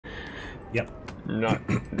Yep.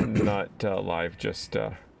 Not live, just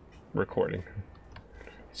recording.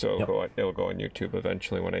 So it'll go on YouTube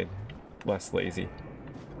eventually when I'm less lazy.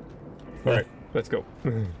 All right, let's go.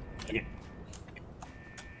 Okay.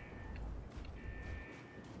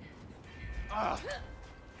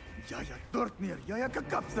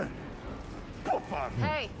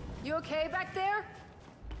 Hey, you okay back there?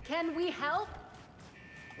 Can we help?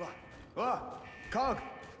 Kag,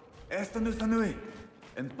 Estanu Sanui,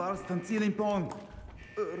 and Parstan Pong,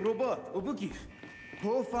 Robot, Obukis,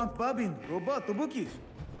 Pofant Babin, Robot, Obukis.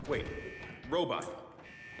 Wait, robot.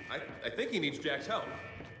 I think he needs Jack's help.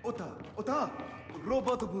 Ota,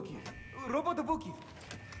 Robot Obukis, Robot Obukis.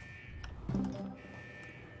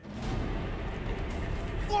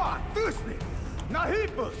 What? Tusni!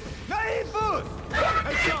 Nahipus! Nahipus!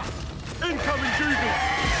 Headshot! Incoming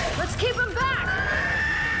Juvies! Let's keep him back!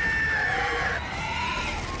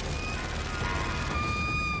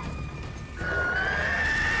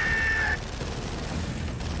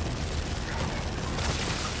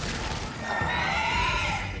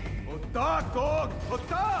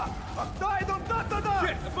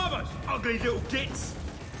 Shit, above us! Ugly little gits!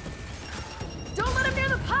 Don't let him near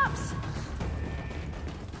the pups!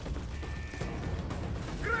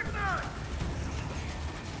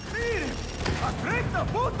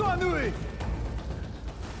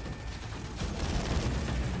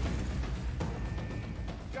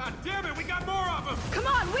 God damn it, we got more of them! Come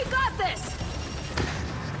on, we got this!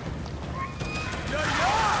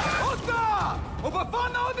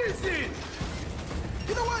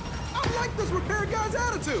 You know what? I like this repair guy's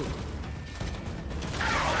attitude.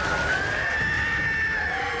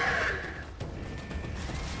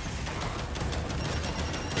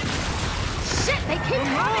 Shit, they keep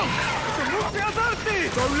coming!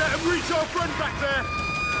 Don't let him reach our friend back there!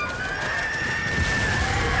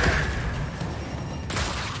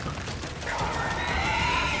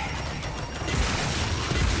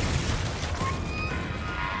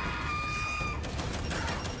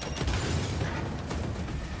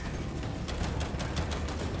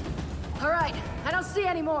 All right, I don't see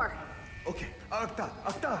any more. Okay, Akta,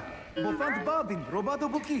 Pofant Babin, Robot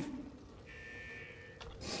Obukis.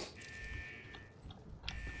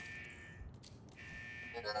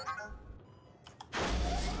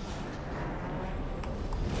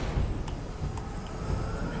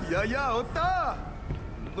 Ja, Ota!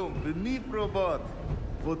 Dom beneath robot.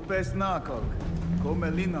 Vot pes nakog. Come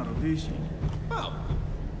Lina Rodishi. Oh,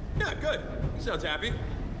 yeah, good. He sounds happy.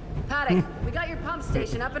 Paddock, we got your pump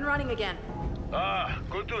station up and running again. Ah,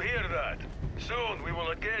 good to hear that. Soon we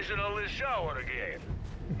will occasionally shower again.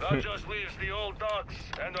 That just leaves the old docks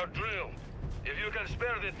and our drill. If you can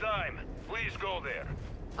spare the time, please go there.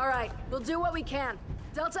 All right, we'll do what we can.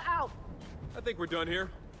 Delta out. I think we're done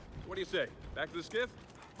here. What do you say? Back to the skiff?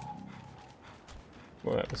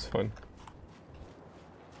 Well, that was fun.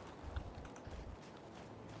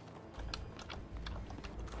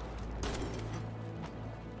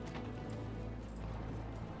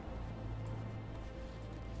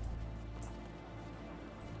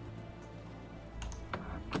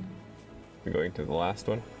 We're going to the last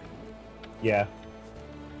one. Yeah.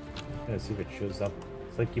 Let's see if it shows up.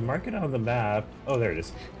 It's like you mark it on the map. Oh, there it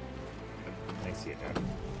is. I see it now.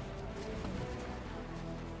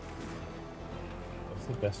 What's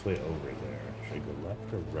the best way over there? Should I go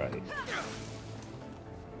left or right?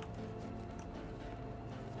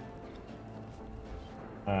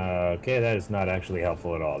 Okay, that is not actually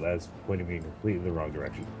helpful at all. That is pointing me in completely the wrong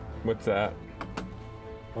direction. What's that?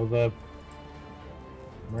 Oh, the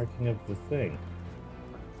marking of the thing.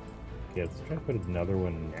 Okay, let's try to put another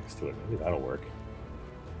one next to it. Maybe that'll work.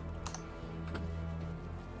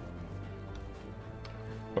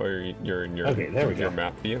 Oh, you're in your, okay, there we your go.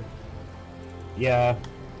 map view? Yeah.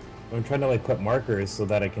 I'm trying to like put markers so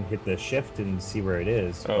that I can hit the shift and see where it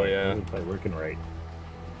is. Oh, yeah. It isn't quite working right.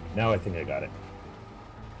 Now I think I got it.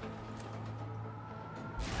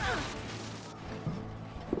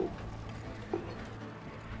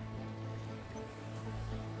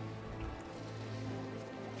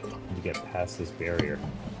 To get past this barrier.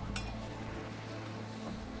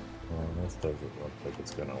 Well, this doesn't look like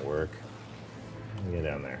it's gonna work. Let me get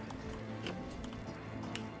down there.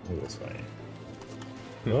 Maybe this way.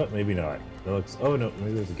 Oh, maybe not. That looks. Oh no,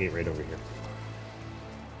 maybe there's a gate right over here.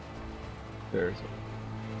 There's.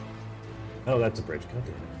 Oh, that's a bridge. God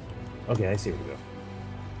damn it. Okay, I see where to go.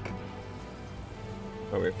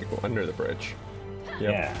 Oh, we have to go under the bridge.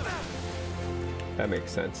 Yep. Yeah. That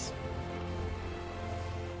makes sense.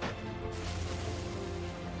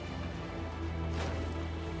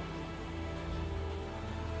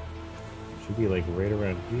 Should be like right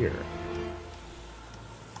around here.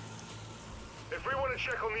 If we want to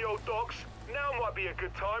check on the old docks, now might be a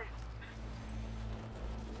good time.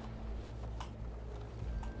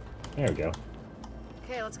 There we go.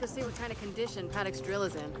 Okay, let's go see what kind of condition Paddock's drill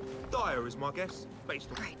is in. Dire is my guess, based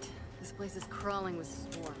on... Right. This place is crawling with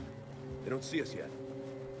swarm. They don't see us yet.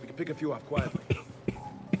 We can pick a few off quietly.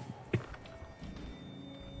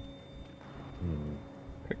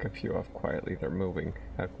 Pick a few off quietly. They're moving.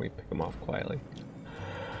 How can we pick them off quietly?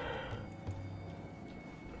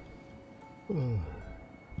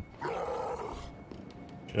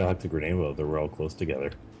 Should have hacked the grenade while they were all close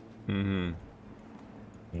together. Mm-hmm.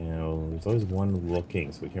 You know, there's always one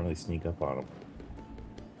looking, so we can't really sneak up on them.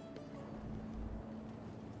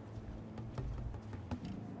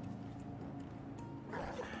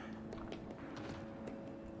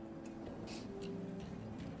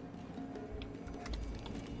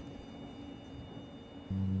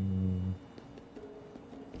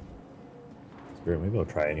 Spirit, maybe I'll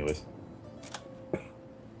try anyways.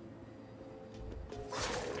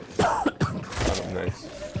 Nice.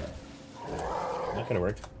 That could have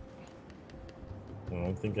worked. I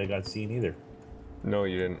don't think I got seen either. No,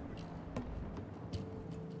 you didn't.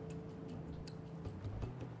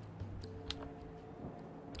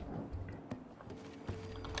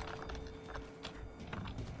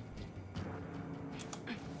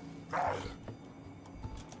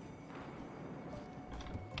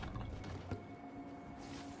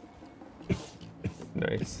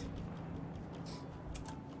 Nice.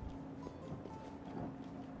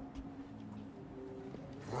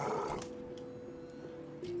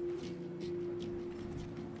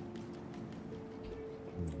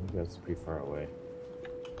 That's pretty far away.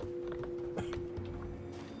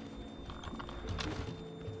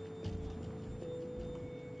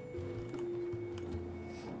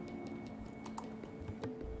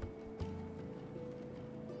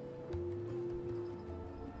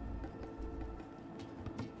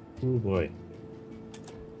 Oh boy.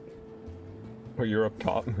 Oh, you're up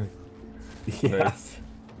top. Yeah. Nice.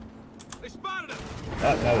 They spotted us!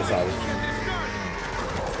 That was obvious.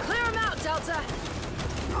 Clear him out, Delta!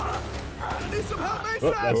 I need some help,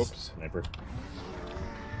 Oh, ASAP! that's Oops. sniper.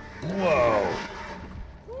 Whoa!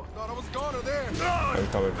 Thought I was gone there. I'm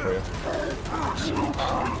coming for you.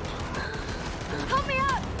 Help me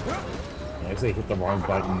up! I actually hit the wrong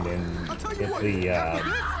button and I'll tell you hit what. the,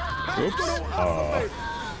 Oops.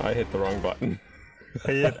 I hit the wrong button.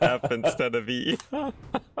 I hit F instead of E.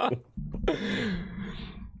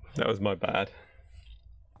 That was my bad.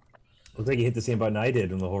 looks like you hit the same button I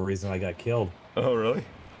did, and the whole reason I got killed. Oh, really?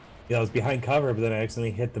 Yeah, I was behind cover, but then I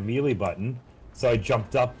accidentally hit the melee button, so I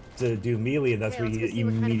jumped up to do melee, and that's Okay, where let's he go see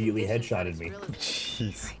what kind of immediately condition headshotted me. Paddock's drill is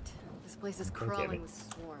in. Jeez. Right. This place is damn crawling it. with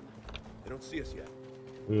swarm. They don't see us yet.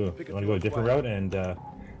 Ooh, Pick you a want to few go a off different quiet. route? And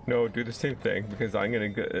No, do the same thing because I'm gonna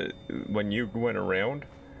go. When you went around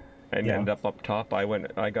and Yeah. end up top, I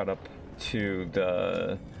got up to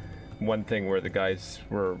the one thing where the guys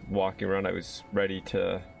were walking around. I was ready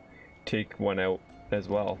to take one out as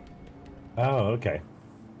well. oh, okay.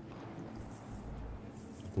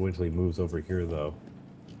 Wait till he moves over here, though,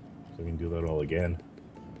 so we can do that all again.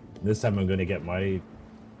 This time I'm going to get my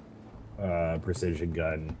precision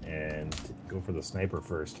gun and go for the sniper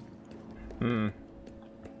first.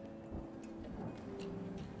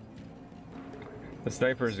 The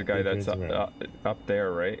sniper is the guy that's up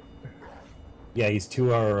there, right? Yeah, he's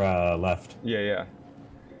to our left. Yeah.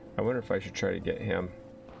 I wonder if I should try to get him.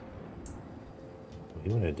 He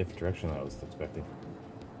went in a different direction than I was expecting.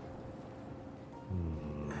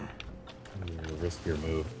 Riskier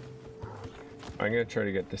move. I'm gonna try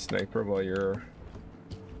to get the sniper while you're.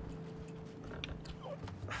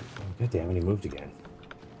 God damn it, he moved again.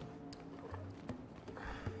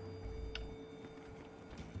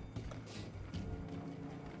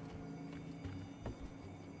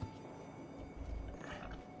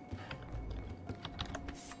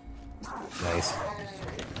 Nice.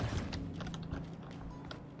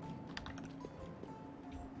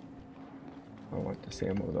 I want this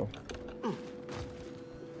ammo though.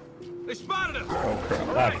 They spotted us! Oh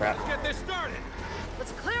crap! Ah, crap. Let's get this started!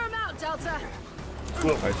 Let's clear him out, Delta!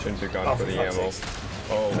 I shouldn't have gone Oh, for for the fuck's ammo. sakes.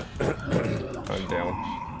 Oh, I'm down.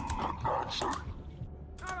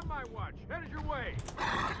 Out of my watch. Headed your way.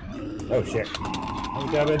 Oh shit. I'm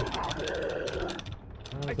coming.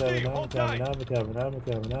 I'm coming, I'm hold coming, tight. I'm coming, I'm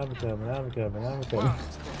coming, I'm coming, I'm coming, I'm coming.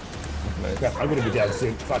 Nice. Crap, I'm gonna be down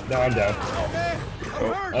soon. Fuck, now I'm down.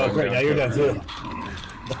 Oh, Oh, great, now you're down too.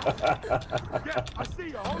 Yeah, I see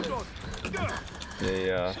you. Hold on. Good. They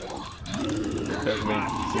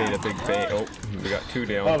definitely made a big bang. Oh, we got two Oh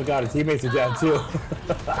down. my god, his teammates are down too.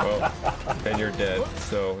 Oh, and you're dead,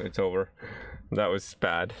 so it's over. That was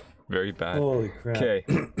bad. very bad. Holy crap. Okay,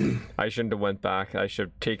 I shouldn't have went back. I should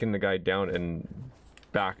have taken the guy down and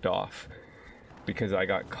backed off because I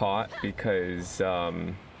got caught because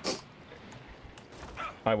I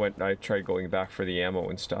tried going back for the ammo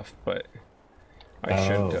and stuff, but I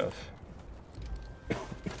shouldn't have.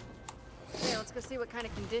 Okay, let's go see what kind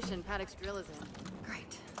of condition Paddock's drill is in.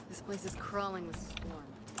 Great. This place is crawling with swarm.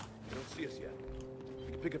 They don't see us yet.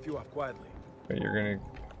 We can pick a few off quietly. But you're gonna...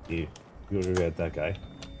 You go get that guy.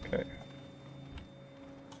 Okay.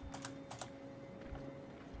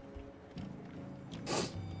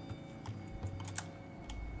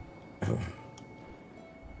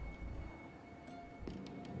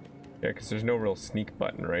 Yeah, because there's no real sneak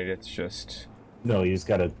button, right? It's just... No, you just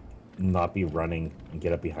gotta not be running and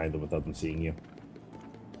get up behind them without them seeing you.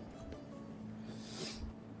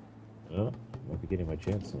 Oh, might be getting my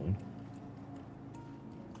chance soon.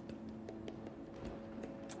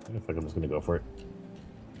 I feel like I'm just gonna go for it.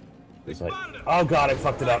 Oh god, I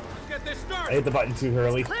fucked it up. I hit the button too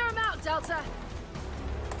early. Clear him out, Delta!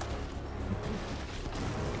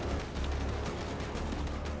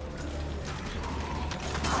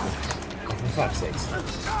 Oh, for fuck's sakes.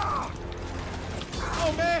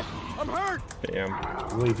 Oh man, I'm hurt.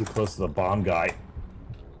 Damn. Way too close to the bomb guy.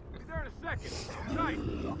 Be there in a second. Nice.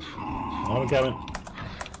 I'm coming.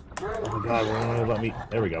 Oh my god, won't let me.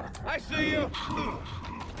 There we go. I see you.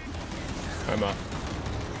 I'm up.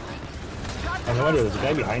 Oh, no wonder there's a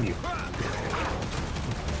guy behind you.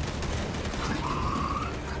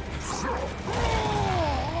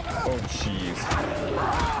 Oh, jeez.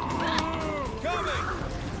 Coming.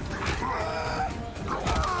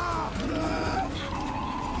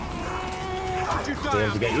 Did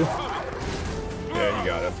I get you? Yeah, you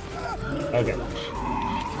got him. Okay.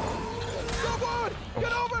 Someone,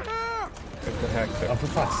 get over here. What the heck? Oh, for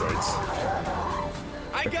fuck's sakes.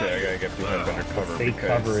 I got Okay, I you. gotta get behind under cover. Fake because...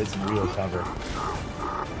 cover is real cover.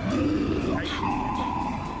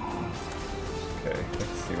 Okay,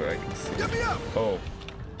 let's see what I can see. Get me up. Oh.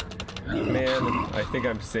 Man, I think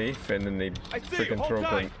I'm safe, and then they I see you. freaking Hold throw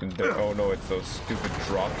tight. oh no, it's those stupid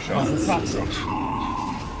drop Oh, for shots. fuck's sake.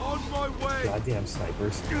 On my way. Goddamn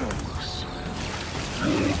snipers.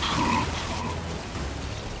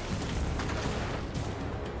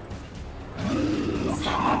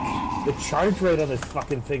 Fuck. The charge rate on this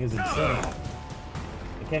fucking thing is insane. I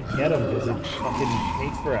can't get him because it fucking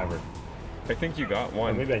takes forever. I think you got Or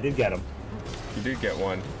one. maybe I did get him. You did get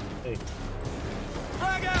one. Hey.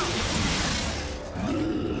 Frag out.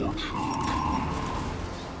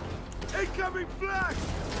 Incoming flash.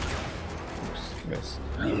 Oops, missed.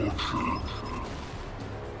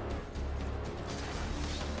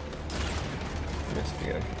 Missed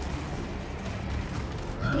again.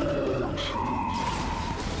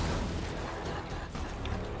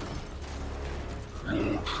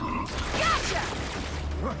 Gotcha!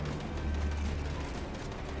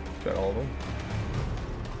 Is that all of them?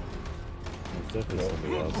 There's definitely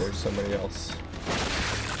somebody else. There's somebody else.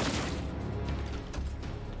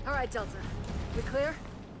 All right, Delta. We clear?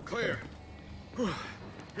 Clear.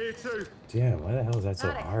 Here too. Damn, why the hell is that so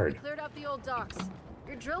Paddock, we hard? cleared out the old docks.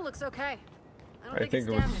 Your drill looks okay. I I don't think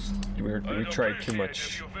it's it was damaged. we tried too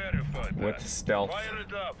much with stealth. Fire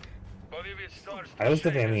it up. But if it starts to I was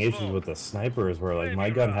shake having and issues smoke, with the snipers where like my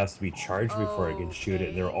gun has to be charged before I can shoot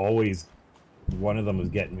it. They're always one of them was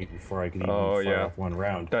getting me before I could even fire off one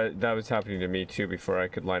round. That was happening to me too. Before I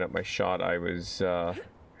could line up my shot, I was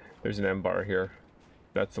there's an M bar here.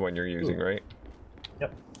 That's the one you're using, right?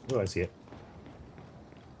 Yep. Oh, I see it.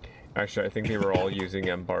 Actually, I think they were all using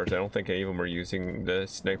M bars. I don't think any of them were using the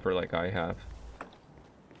sniper like I have.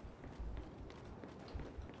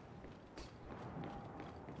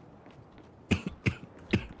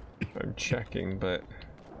 I'm checking, but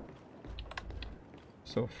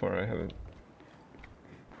so far I haven't.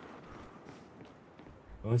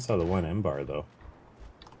 I only saw the one M bar though.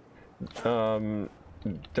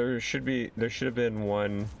 There should have been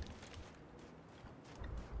one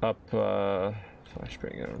up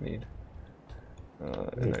flashbang I don't need.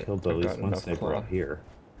 I killed at least one sniper up here.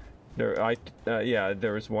 Yeah,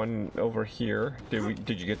 there was one over here.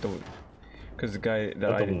 Did you get the? Because the guy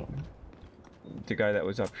that the guy that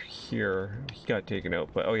was up here, he got taken out.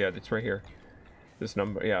 But oh yeah, it's right here. This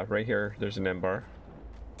number, yeah, right here. There's an M bar.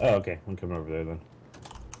 Oh, okay. I'm coming over there then.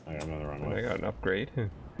 I got another wrong way. I got an upgrade.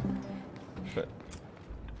 But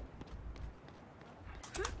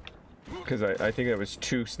because I think it was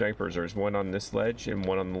two snipers. There was one on this ledge and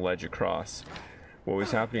one on the ledge across. What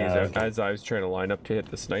was happening is that as I was trying to line up to hit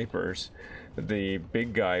the snipers, the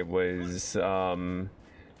big guy was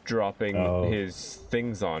dropping his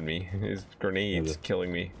things on me, his grenades,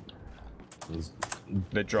 killing me.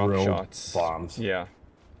 the drop drill shots. bombs. Yeah.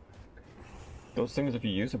 Those things, if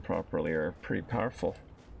you use them properly, are pretty powerful.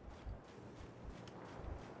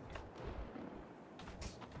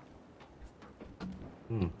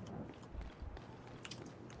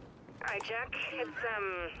 Alright, Jack,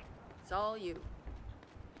 It's all you.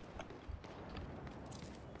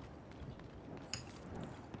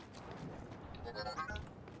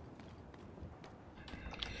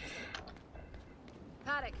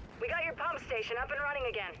 Paddock, we got your pump station up and running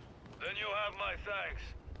again. Then you have my thanks.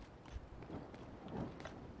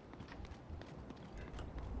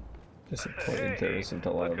 Disappointed there isn't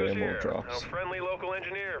a lot Look of who's ammo here. drops. A friendly local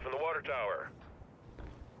engineer from the water tower.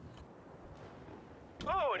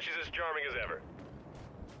 Oh, and she's as charming as ever.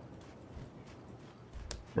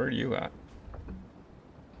 Where are you at?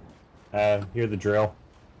 Hear the drill.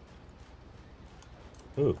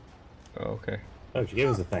 Ooh. Oh, okay. Oh, she gave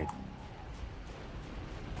us a thing.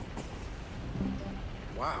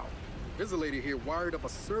 Wow. There's a lady here wired up a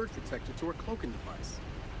surge protector to her cloaking device.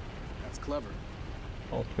 That's clever.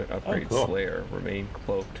 Ultimate upgrade cool. Slayer. Remain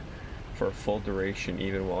cloaked for a full duration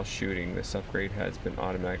even while shooting. This upgrade has been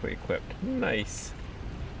automatically equipped. Nice.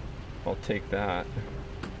 I'll take that.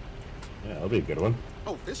 Yeah, that'll be a good one.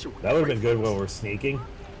 Oh, this should work. That would have been great good for while us. we're sneaking.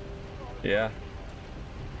 Yeah.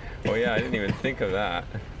 Oh yeah, I didn't even think of that.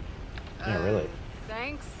 Yeah, really.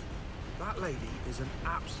 Thanks. That lady is an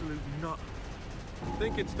absolute nut.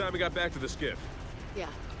 Think it's time we got back to the skiff. Yeah.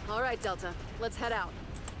 All right, Delta. Let's head out.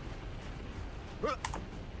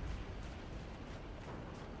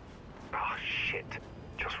 Oh, shit.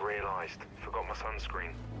 Just realized. Forgot my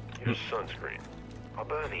sunscreen. Your sunscreen? I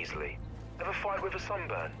burn easily. Ever fight with a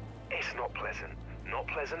sunburn? It's not pleasant. Not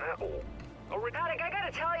pleasant at all. Paddock, I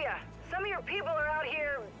gotta tell ya, some of your people are out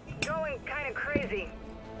here going kinda crazy.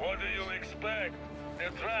 What do you expect? They're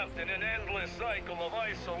trapped in an endless cycle of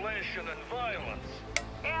isolation and violence.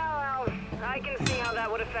 Yeah, well, I can see how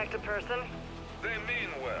that would affect a person. They mean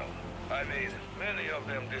well. I mean, many of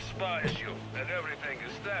them despise you and everything you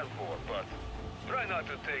stand for, but try not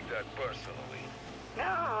to take that personally.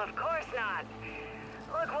 No, of course not.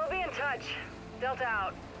 Look, we'll be in touch. Delta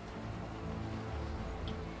out.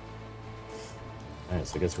 Alright,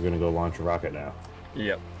 so I guess we're gonna go launch a rocket now.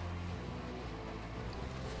 Yep.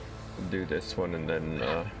 Do this one and then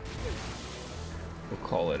we'll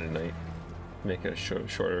call it a night. Make it a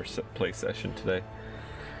shorter play session today.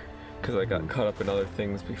 Because I got caught up in other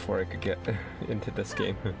things before I could get into this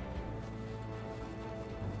game.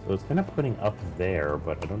 So it's kind of putting up there,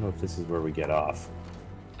 but I don't know if this is where we get off.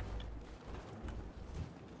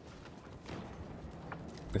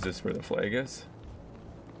 Is this where the flag is?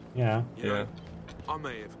 Yeah. You know, Yeah. I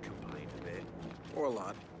may have complained a bit. Or a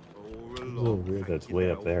lot. Or a a lot. little weird that it's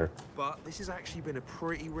way up there. But this has actually been a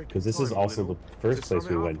pretty ripping Because this is time, also little. the first To place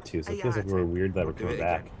sum we it went up, to, so it 8 feels out like of we're 10. weird that we're We'll do coming it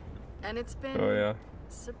back. again. And it's been Oh yeah.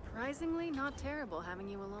 surprisingly not terrible having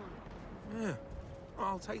you alone. Yeah.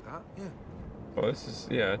 I'll take that, yeah. Oh, this is,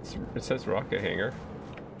 yeah, it says rocket hangar.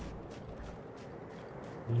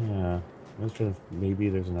 Yeah. I was trying to, maybe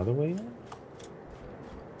there's another way in?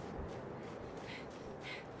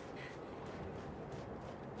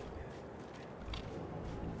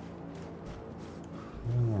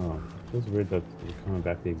 Oh, it feels weird that we're coming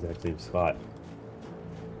back to the exact same spot.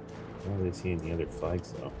 I don't really see any other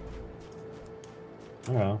flags though. I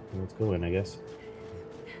don't know. Let's go in, I guess.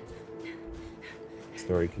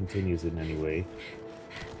 Story continues in any way.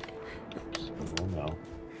 Oh no.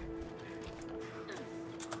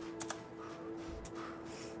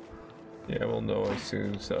 Yeah, we'll know as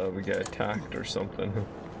soon as we get attacked or something.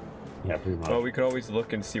 Yeah, pretty much. Well, we could always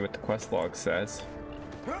look and see what the quest log says.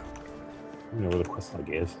 You know where the quest log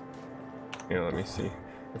is. Yeah, let me see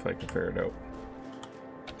if I can figure it out.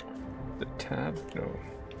 The tab? No.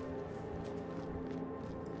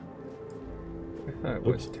 I thought it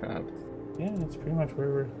was tab. Yeah, that's pretty much where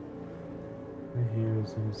we're. Right here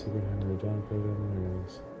is the secret hammer down program. There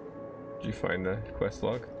is. Did you find the quest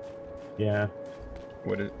log? Yeah.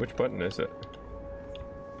 Which button is it?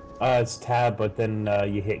 It's tab, but then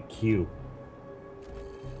you hit Q.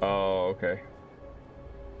 Oh, okay.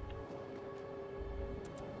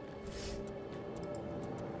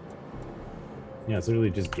 Yeah, it's literally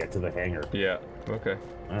just get to the hangar. Yeah, okay.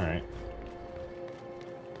 Alright.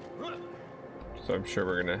 So I'm sure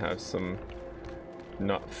we're gonna have some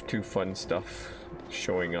not too fun stuff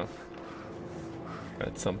showing up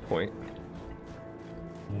at some point.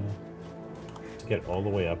 Yeah. To get all the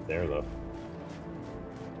way up there, though.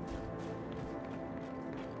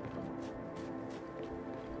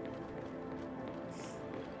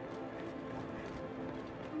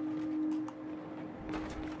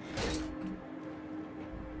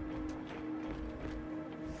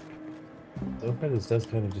 So far, this does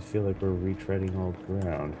kind of just feel like we're retreading old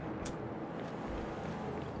ground.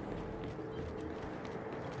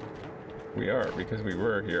 We are, because we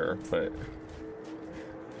were here, but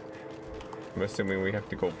I'm assuming we have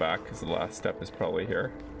to go back because the last step is probably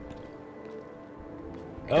here.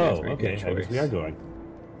 Oh, okay. I guess we are going.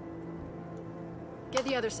 Get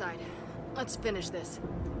the other side. Let's finish this.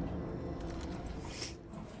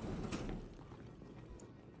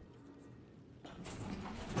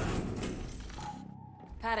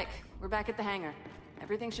 Paddock, we're back at the hangar.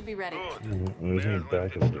 Everything should be ready. Good. Mayor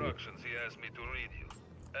left instructions he asked me to read you.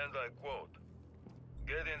 And I quote,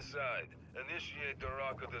 "Get inside, initiate the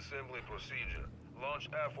rocket assembly procedure, launch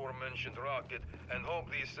aforementioned rocket, and hope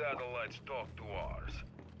these satellites talk to ours."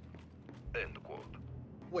 End quote.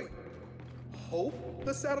 Wait, hope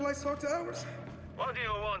the satellites talk to ours? What do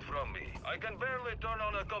you want from me? I can barely turn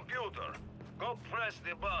on a computer. Go press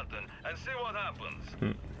the button and see what happens.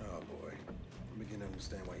 Oh boy, I'm beginning to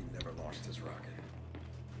understand why he never launched his rocket.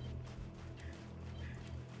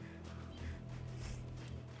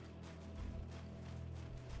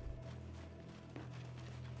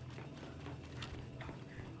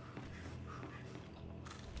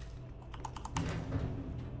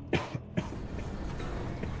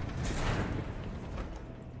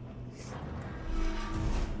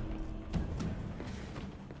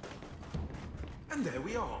 And there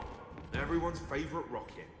we are. Everyone's favorite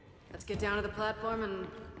rocket. Let's get down to the platform and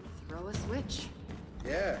throw a switch.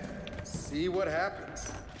 Yeah, see what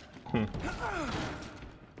happens. Oh,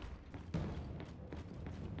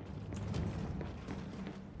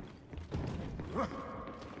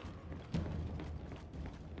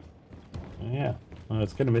 yeah. Well,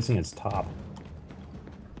 it's kind of missing its top.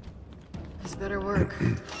 This better work.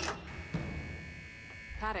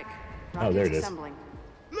 Paddock, rocket's there it is. assembling.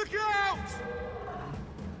 Look out!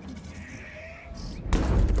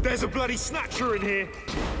 There's a bloody snatcher in here!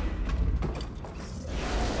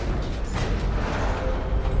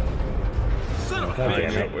 Son of a God I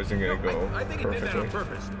damn knew it. it wasn't gonna go I think it did that on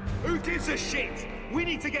perfectly. purpose. Who gives a shit? We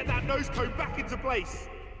need to get that nose cone back into place.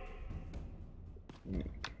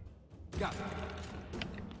 Go.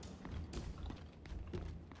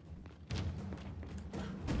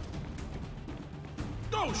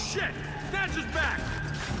 Oh shit! Snatcher's back!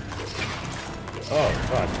 Oh,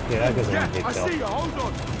 fuck. Yeah, that doesn't Yeah, want to I take see you. Hold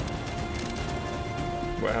on.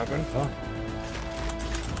 What happened? Oh.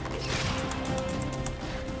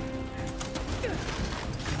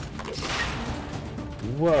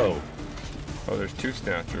 Whoa. Oh, there's two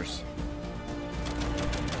snatchers.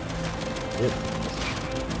 Yep.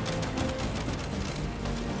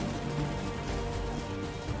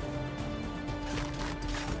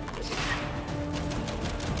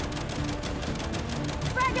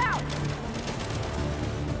 Frag out!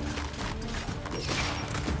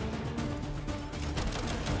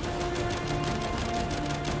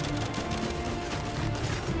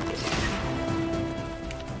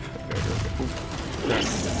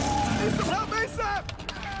 Help me, Sam!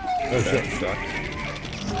 Oh, shit. That sucked.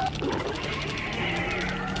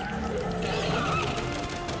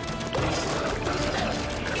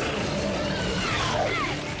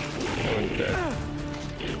 That one's dead.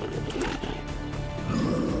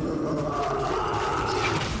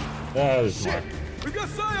 That was smart. We got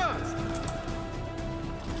science!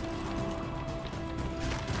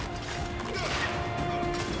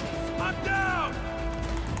 I'm down!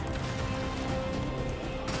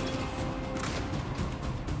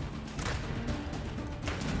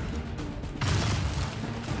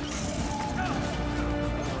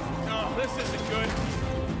 Oh, this isn't good.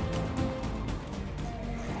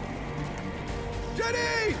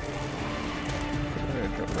 Jenny! I'm gonna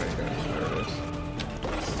drop my gun. There it is.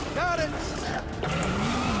 Got it!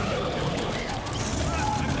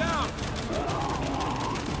 I'm down!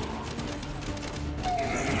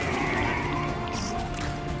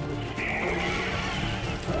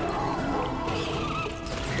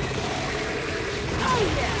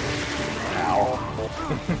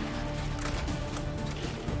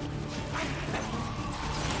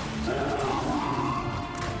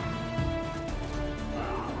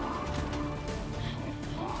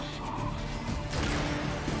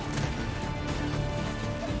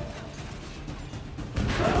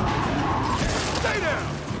 Stay down!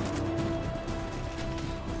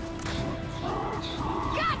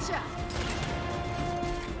 Gotcha!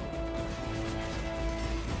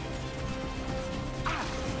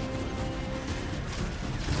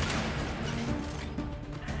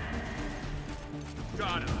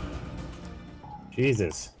 Got him.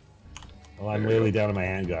 Jesus. Well, I'm literally down to my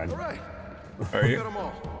handgun. All right, Are got you? them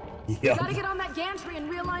all. Yep. Gotta get on that gantry and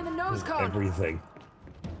realign the nose cone. Everything.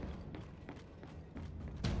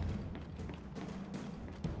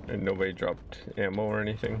 And nobody dropped ammo or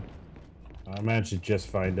anything? I managed to just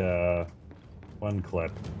find one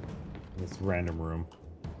clip in this random room.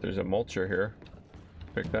 There's a mulcher here.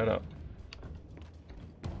 Pick that up.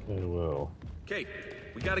 Okay, well. Kate,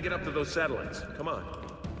 we gotta get up to those satellites. Come on.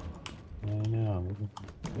 I know.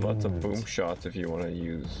 Lots of boom shots if you want to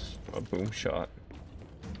use a boom shot.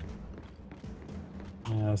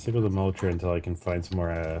 Yeah, I'll stick with the mulcher until I can find some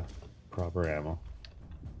more proper ammo.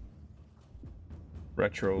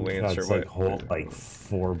 Retro Lancer. Like hold like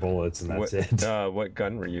 4 bullets and that's it. What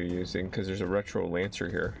gun were you using? Because there's a Retro Lancer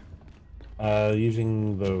here.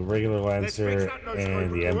 Using the regular Lancer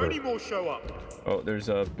and the Ember. Any more show up? Oh, there's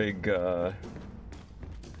a big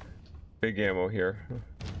ammo here.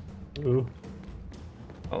 Ooh.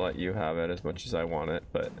 I'll let you have it as much as I want it,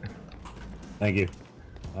 but... Thank you.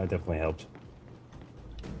 That definitely helped.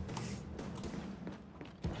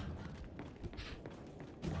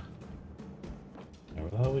 Where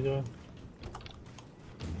the hell are we going?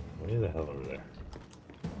 Way the hell over there.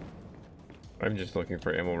 I'm just looking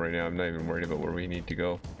for ammo right now. I'm not even worried about where we need to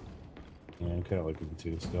go. Yeah, I'm kind of looking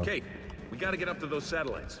too still. Kate, we gotta get up to those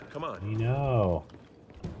satellites. Come on. I know.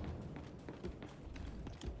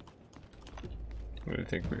 I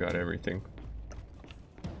think we got everything.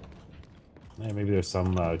 Yeah, maybe there's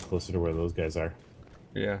some closer to where those guys are.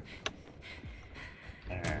 Yeah.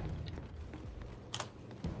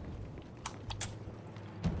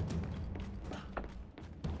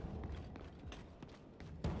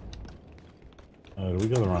 Did we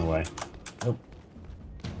go the wrong way? Nope.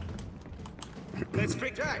 Let's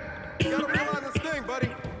pick Jack. You gotta realign this thing, buddy.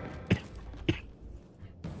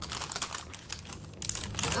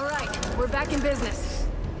 All right, we're back in business.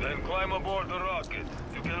 Then climb aboard the rocket.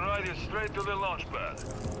 You can ride it straight to the launch pad.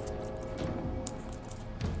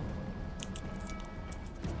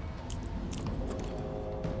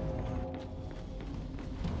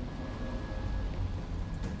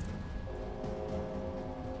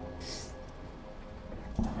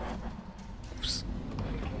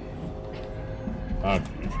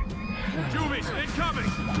 Juvis, incoming!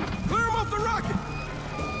 Clear him off the rocket!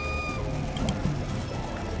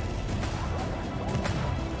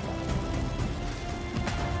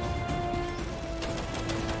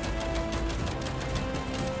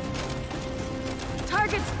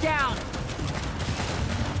 Target's down.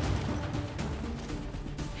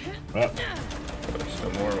 There's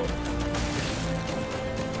some more.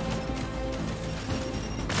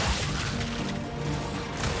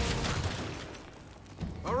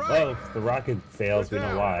 Well, if the rocket fails, we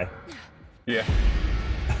know why. Yeah.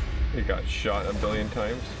 He got shot a billion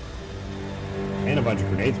times. And a bunch of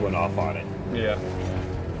grenades went off on it. Yeah.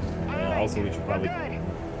 Also, we should probably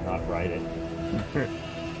not ride it.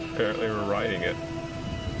 Apparently we're riding it.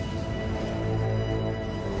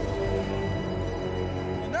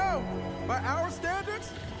 You know, by our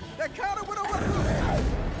standards, that kind of went over.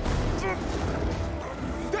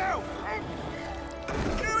 Down!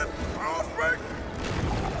 Get it off me!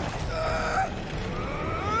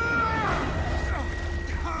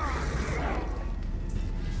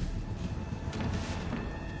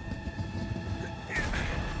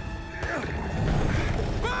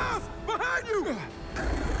 Boss! Behind you!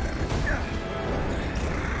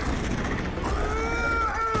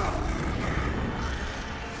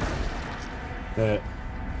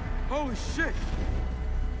 Holy shit!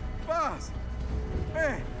 Boss!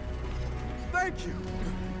 Man! Thank you!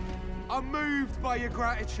 I'm moved by your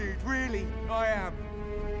gratitude, really, I am.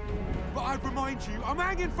 But I'd remind you, I'm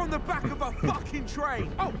hanging from the back of a fucking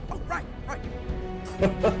train. Oh, right.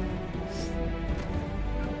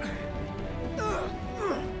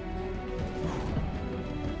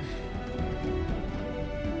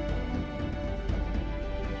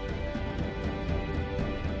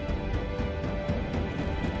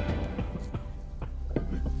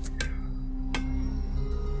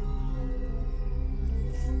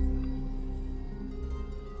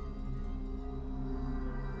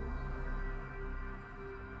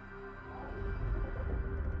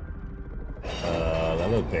 That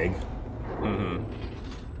looked big. Mm-hmm.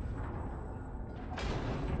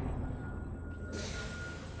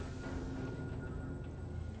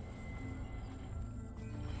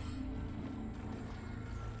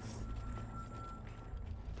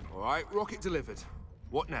 All right, rocket delivered.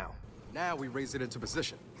 What now? Now we raise it into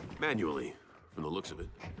position. Manually, from the looks of it.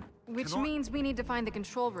 Which means we need to find the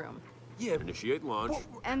control room. Yeah. Initiate launch.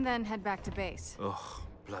 And then head back to base. Ugh,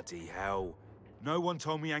 bloody hell. No one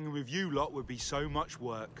told me hanging with you lot would be so much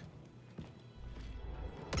work.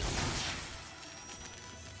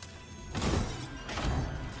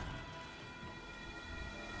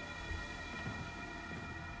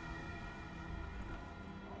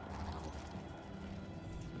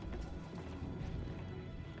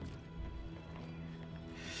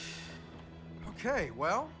 Okay,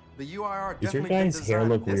 well, the UIR Does your definitely guy's hair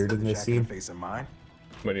look weird in this scene? Face in mind.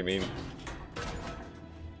 What do you mean?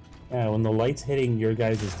 Yeah, when the light's hitting your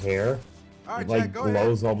guys' hair, All right, it like Jack, go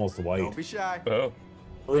glows ahead. almost white. Don't be shy. Oh.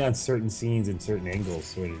 Only on certain scenes and certain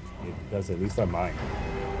angles when it does, at least on mine.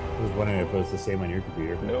 I was wondering if it was the same on your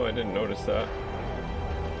computer. No, I didn't notice that.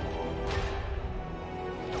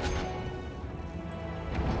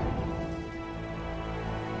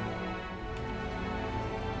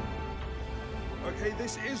 Okay,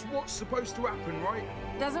 this is what's supposed to happen, right?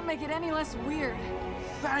 Doesn't make it any less weird.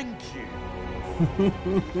 Thank you.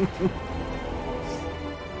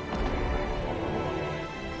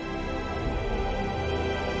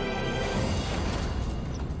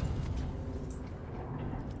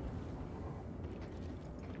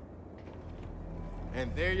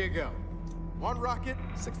 And there you go. One rocket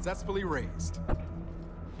successfully raised.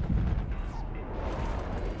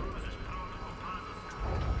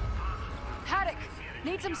 Paddock,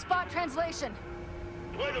 need some spot translation.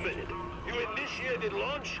 Wait a minute. You initiated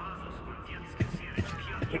launch?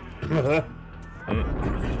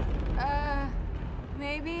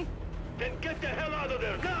 Maybe? Then get the hell out of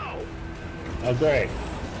there now! Oh, great.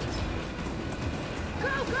 Go,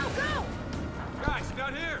 go, go! Guys,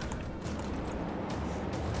 down here.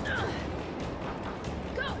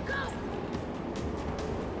 Go, go!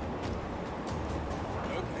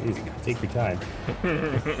 Please, take your time.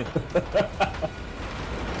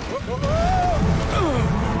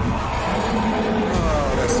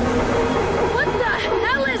 What the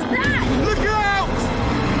hell is that? Look out!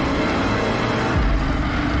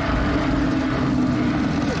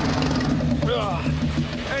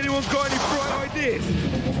 Anyone got any bright ideas?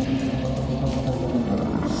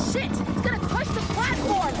 Shit! It's gonna crush the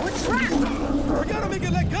platform! We're trapped! We gotta make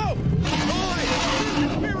it let go! Oi!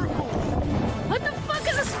 It's a miracle! What the fuck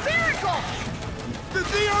is a spherical?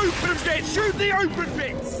 The open bits! Shoot the open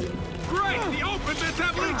bits! Great! The open bits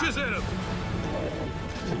have leeches in them!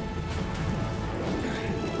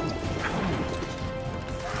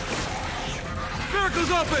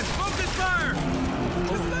 Miracle's open! Focus fire!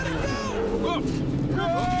 Just let it go!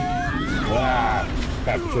 Ah,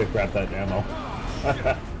 crap, should have grabbed that ammo.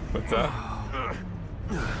 What's that?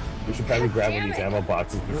 We should probably grab one of these ammo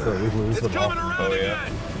boxes before we lose them all. Oh, yeah.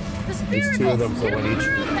 The There's sphericals! two of them, so Get one them each.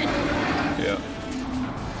 moving! Yeah.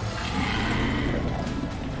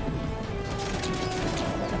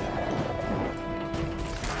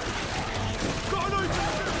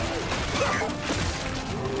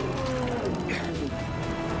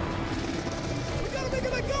 We gotta make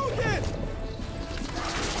it let go again!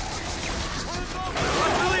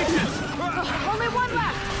 Only one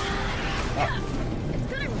left! It's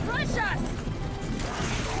gonna crush us!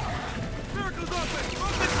 Miracle's open!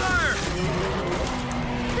 Focus fire!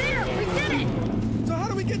 There! We did it! So how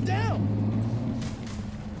do we get down?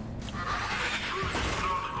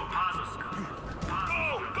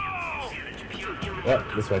 Oh,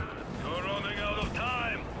 this way. You're running out of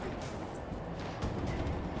time!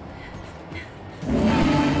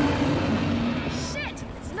 Shit!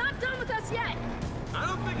 It's not done with us yet! I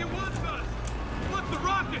don't think it wants us! What's the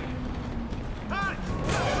rocket? Hey!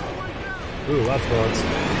 Ooh, lots of bullets.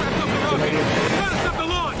 Back up the rocket! Gotta stop the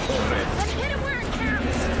launch! Then hit it where it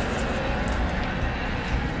counts!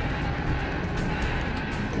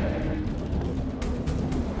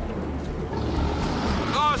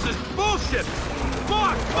 Oh, this is bullshit!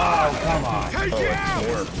 Fuck! Oh, come on. Take Oh, it it's out!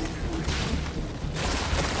 more.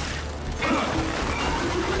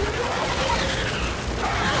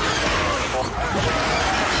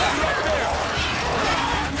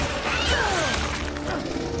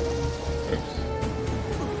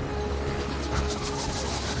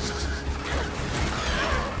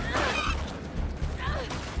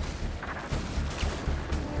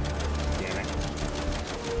 Damn it.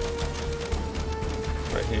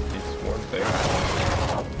 I hate these swarm things.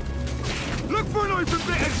 Look for an open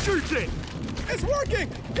bit and shoot it! It's working!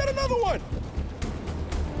 Get another one!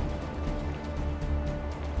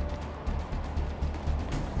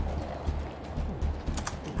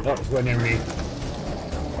 Oh, it's one near me.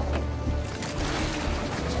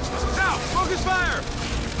 Now, focus fire!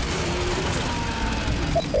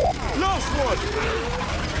 Last one!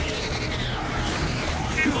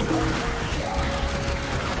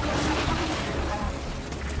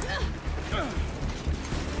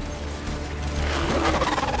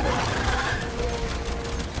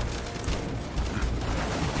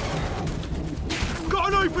 Got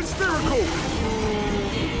an open spherical!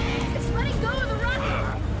 It's letting go of the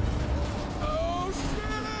rocket! Oh,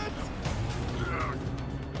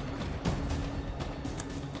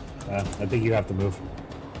 shit! I think you have to move.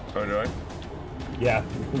 Oh, do I? Yeah,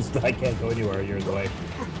 I can't go anywhere. You're in the way.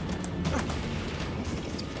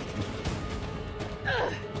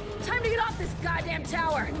 Time to get off this goddamn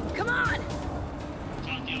tower! Come on!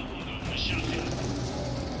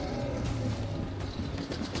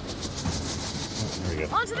 There we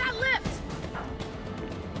go. Onto that lift!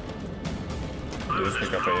 Did you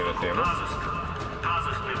pick up any of the ammo?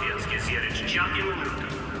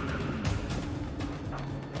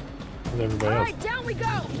 Where's everybody else? Alright, down we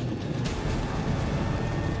go!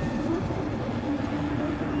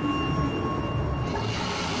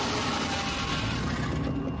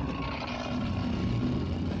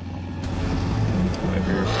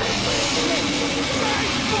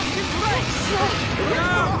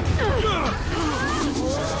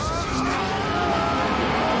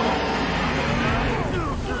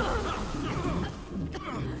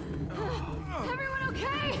 Everyone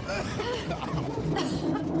okay?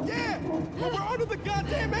 Yeah! We're under the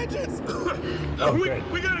goddamn engines! Oh, great.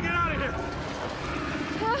 We gotta get out of here!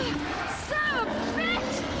 Son of a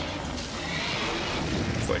bitch!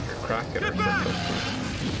 It's like a kraken or something.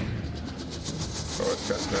 Oh, it's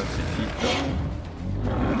got nasty teeth though.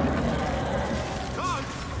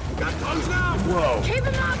 Tongues! Got tongues now! Whoa. Keep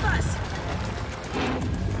him off us!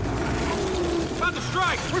 Time to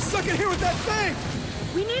strike! We're stuck in here with that thing!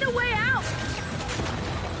 We need a way out!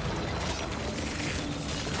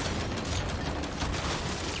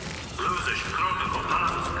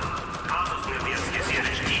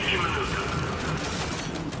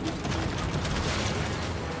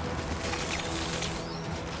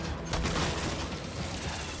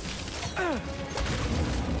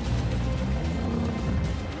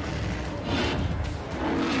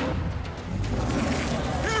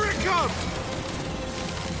 Here it comes!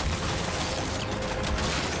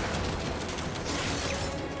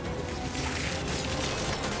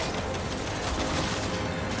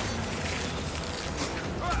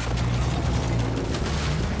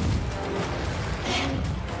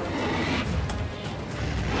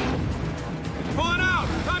 Pulling out!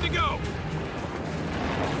 Time to go!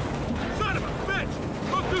 Son of a bitch!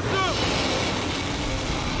 Spoke too soon!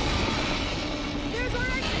 There's our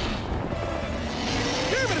exit!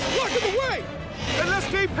 Damn it, it's blocking the way! Then let's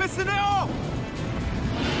keep pissing it off!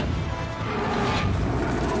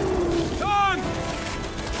 Tongue!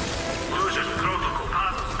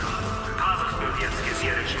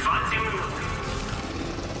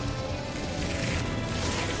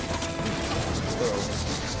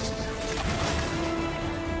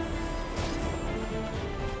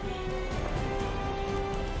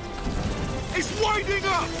 It's winding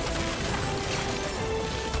up!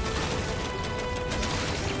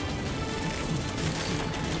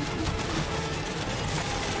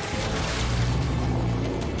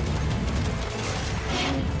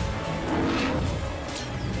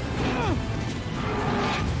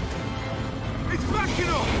 It's backing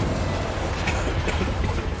up!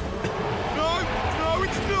 No,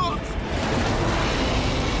 it's not!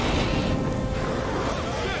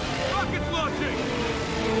 Shit! Rocket's launching!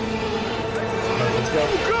 Let's go.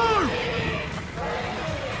 Go!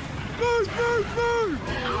 Move!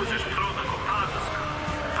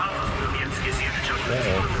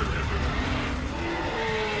 Uh-oh.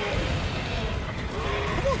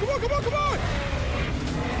 Come on!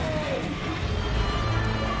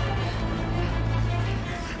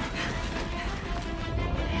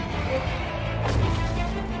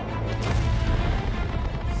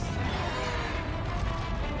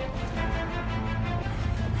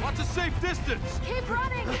 What's a safe distance? Keep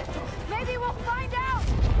running! Maybe we'll find out!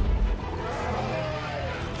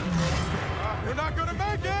 You're not gonna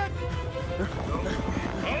make it!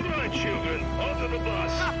 All right, children, onto the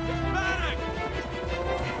bus. Medic!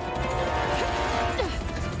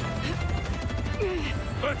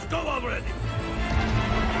 Let's go already.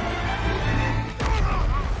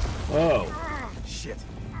 Oh. Shit.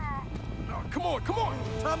 Come on!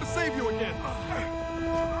 Time to save you again!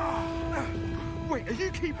 Wait, are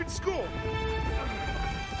you keeping score?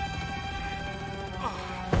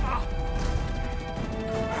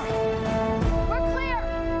 We're clear!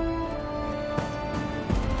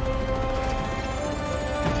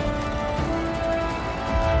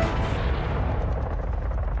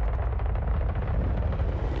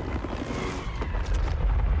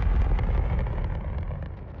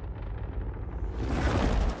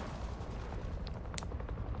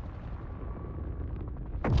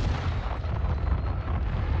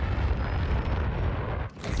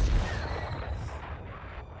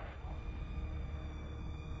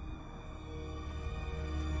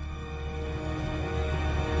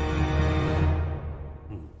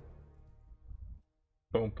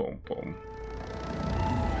 Boom, boom, boom.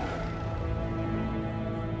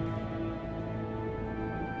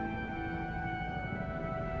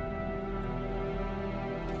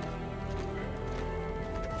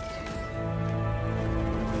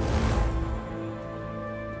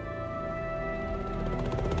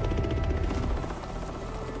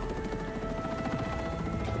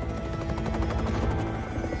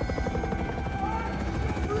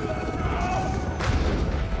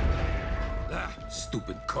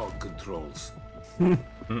 stupid cult controls.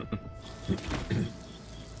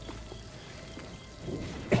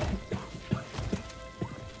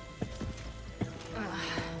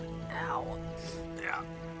 Ow. Yeah,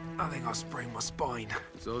 I think I sprained my spine.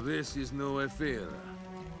 So this is New Efira,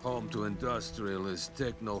 home to industrialists,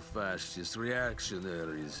 techno-fascists,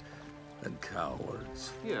 reactionaries, and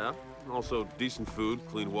cowards. Yeah, also decent food,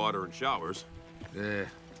 clean water, and showers.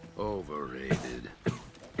 Overrated.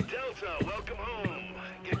 Delta, welcome home.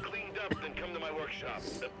 Get cleaned up, then come to my workshop.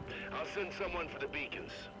 I'll send someone for the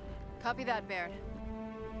beacons. Copy that, Baird.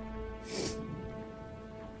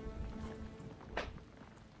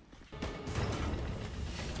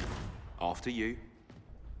 Off to you.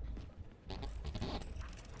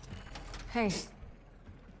 Hey.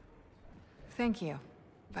 Thank you,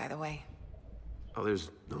 by the way. Oh,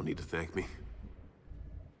 there's no need to thank me.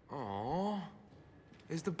 Aww.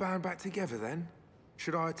 Is the band back together then?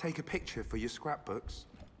 Should I take a picture for your scrapbooks?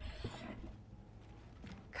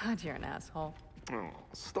 God, you're an asshole. Oh,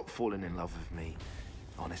 stop falling in love with me.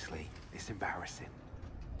 Honestly, it's embarrassing.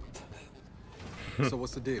 So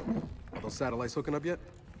what's the deal? Are those satellites hooking up yet?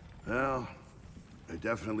 Well, they're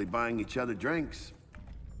definitely buying each other drinks.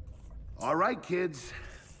 All right, kids.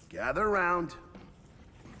 Gather around.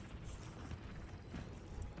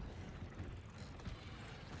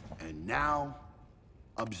 And now,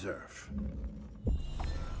 observe.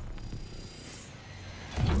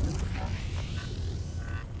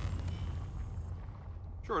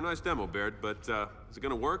 Sure, a nice demo, Baird, but is it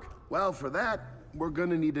gonna work? Well, for that, we're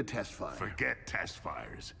gonna need a test fire. Forget test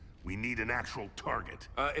fires. We need an actual target.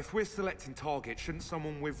 If we're selecting targets, shouldn't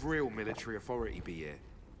someone with real military authority be here?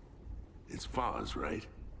 It's Foz, right?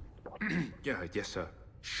 Yeah, yes, sir.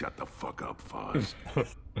 Shut the fuck up, Foz.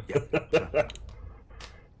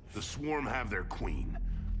 The Swarm have their queen.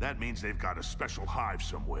 That means they've got a special hive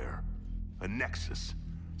somewhere. A nexus.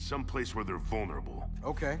 Someplace where they're vulnerable.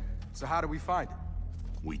 Okay, so how do we find it?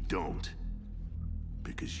 We don't.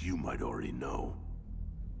 Because you might already know.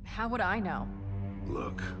 How would I know?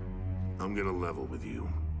 Look, I'm gonna level with you.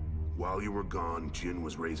 While you were gone, Jin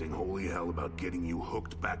was raising holy hell about getting you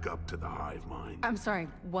hooked back up to the hive mind. I'm sorry,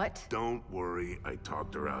 what? Don't worry, I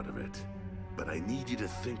talked her out of it. But I need you to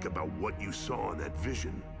think about what you saw in that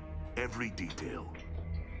vision. Every detail.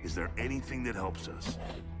 Is there anything that helps us?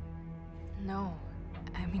 No.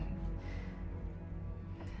 I mean,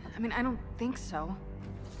 I don't think so.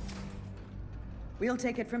 We'll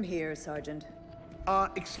take it from here, Sergeant.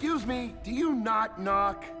 Excuse me, do you not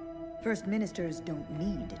knock? First Ministers don't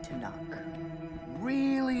need to knock.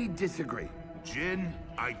 Really disagree. Jin,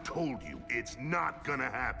 I told you, it's not gonna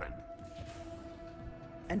happen.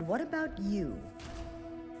 And what about you?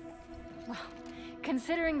 Well,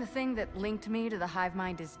 considering the thing that linked me to the hive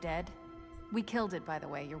mind is dead, we killed it, by the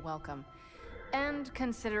way, you're welcome. And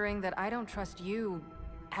considering that I don't trust you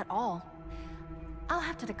at all, I'll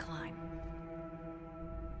have to decline.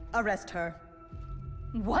 Arrest her.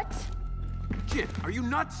 What? Jin, are you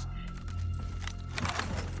nuts?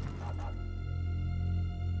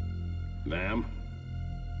 Ma'am?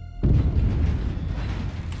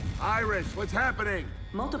 Iris, what's happening?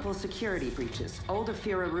 Multiple security breaches. Old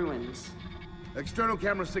Efira ruins. External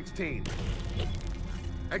camera 16.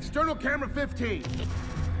 External camera 15.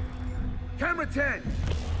 Camera 10.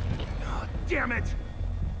 Oh, damn it!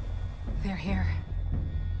 They're here.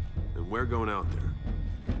 And we're going out there.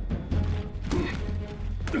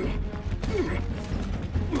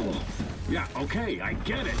 Yeah, okay, I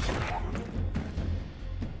get it.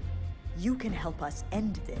 You can help us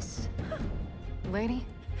end this. Lady,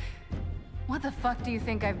 what the fuck do you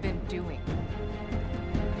think I've been doing?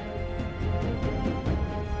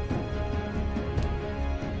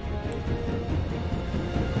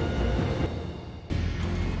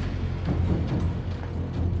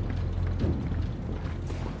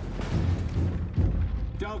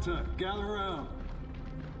 Delta, gather around.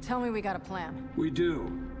 Tell me we got a plan. We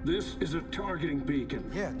do. This is a targeting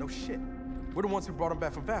beacon. Yeah, no shit. We're the ones who brought him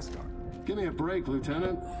back from Vastar. Give me a break,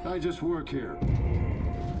 Lieutenant. I just work here.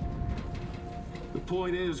 The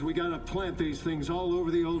point is, we gotta plant these things all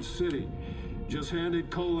over the old city. Just handed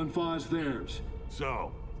Cole and Foz theirs.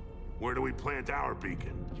 So, where do we plant our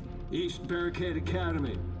beacon? East Barricade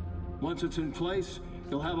Academy. Once it's in place,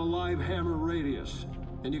 you'll have a live hammer radius,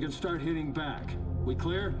 and you can start hitting back. We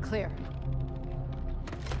clear? Clear.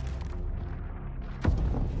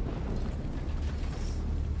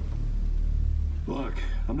 Look,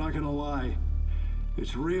 I'm not gonna lie.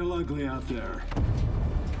 It's real ugly out there.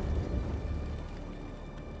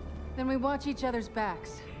 Then we watch each other's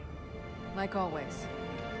backs. Like always.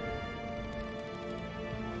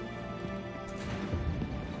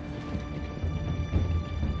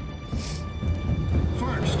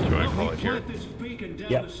 call it here. This beacon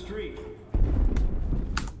down Yep. the street.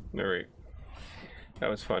 Alright. That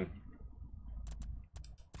was fun.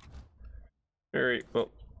 Alright,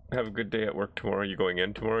 well, have a good day at work tomorrow. Are you going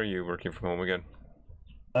in tomorrow, or are you working from home again?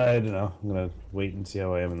 I don't know. I'm gonna wait and see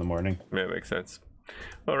how I am in the morning. Yeah, makes sense.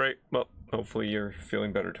 Alright, well, hopefully you're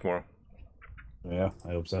feeling better tomorrow. Yeah,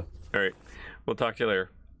 I hope so. Alright, we'll talk to you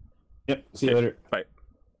later. Yep, see you later. Bye.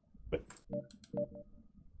 Bye.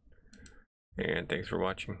 And thanks for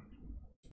watching.